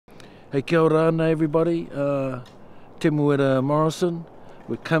Hey, kia ora ana everybody, Temuera Morrison.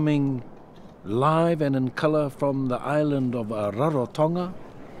 We're coming live and in colour from the island of Rarotonga,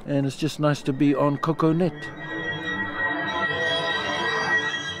 and it's just nice to be on CocoNet.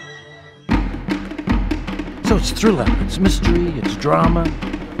 So it's thriller, it's mystery, it's drama.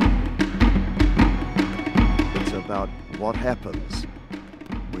 It's about what happens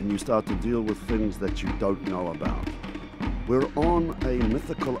when you start to deal with things that you don't know about. We're on a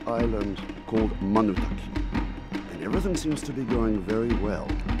mythical island called Manutaki, and everything seems to be going very well.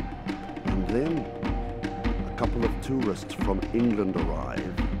 And then a couple of tourists from England arrive,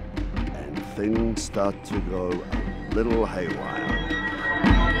 and things start to go a little haywire.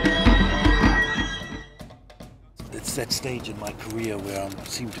 It's that stage in my career where I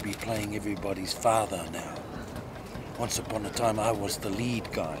seem to be playing everybody's father now. Once upon a time I was the lead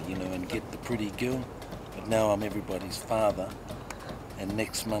guy, you know, and get the pretty girl. But now I'm everybody's father, and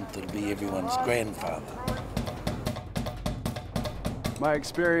next month it'll be everyone's grandfather. My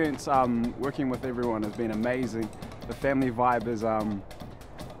experience working with everyone has been amazing. The family vibe is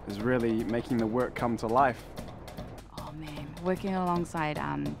really making the work come to life. Oh man, working alongside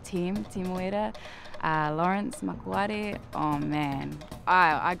Temuera, Lawrence, Makuare, oh man.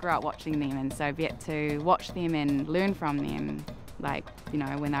 I grew up watching them, and so I get to watch them and learn from them. Like, you know,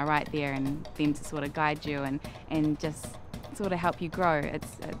 when they're right there and them to sort of guide you and just sort of help you grow.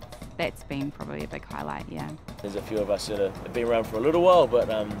 That's been probably a big highlight, yeah. There's a few of us that have been around for a little while, but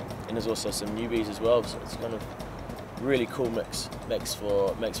and there's also some newbies as well, so it's kind of really cool mix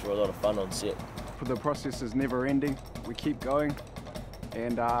for a lot of fun on set. The process is never ending. We keep going,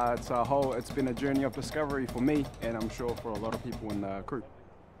 and it's been a journey of discovery for me, and I'm sure for a lot of people in the crew.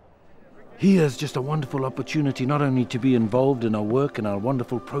 Here's just a wonderful opportunity not only to be involved in our work and our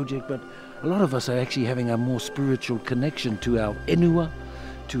wonderful project, but a lot of us are actually having a more spiritual connection to our enua,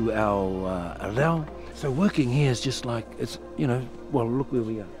 to our reo. So working here is just like, it's, you know, well, look where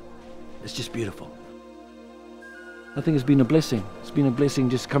we are. It's just beautiful. I think it's been a blessing. It's been a blessing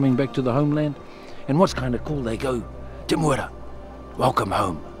just coming back to the homeland. And what's kind of cool, they go, Temuera, welcome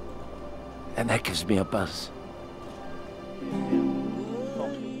home. And that gives me a buzz.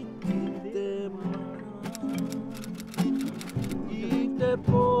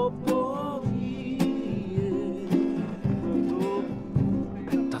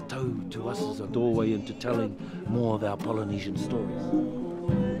 Tatau to us is a doorway into telling more of our Polynesian stories.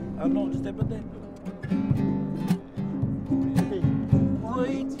 I'm going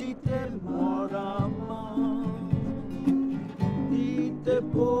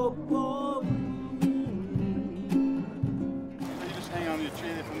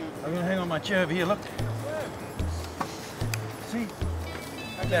to hang on my chair over here, look. See?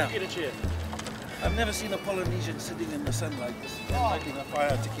 Now, get a chair. I've never seen a Polynesian sitting in the sun like this, lighting a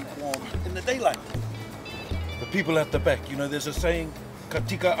fire to keep warm in the daylight. The people at the back, you know, there's a saying, ka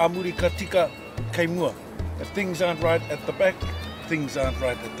tika amuri, ka tika kaimua. If things aren't right at the back, things aren't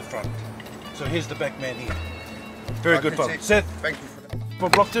right at the front. So here's the back man here. Very good fun. Seth, thank you for that. For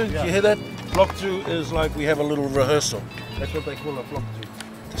block 2, yeah. You hear that? Block 2 is like we have a little rehearsal. That's what they call a block 2.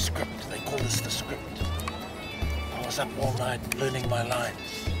 The script, they call this the script. I was up all night learning my lines.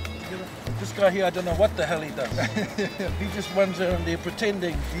 This guy here, I don't know what the hell he does. He just runs around there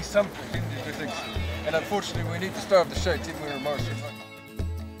pretending he's something. And unfortunately, we need to start the show, Temuera Morrison.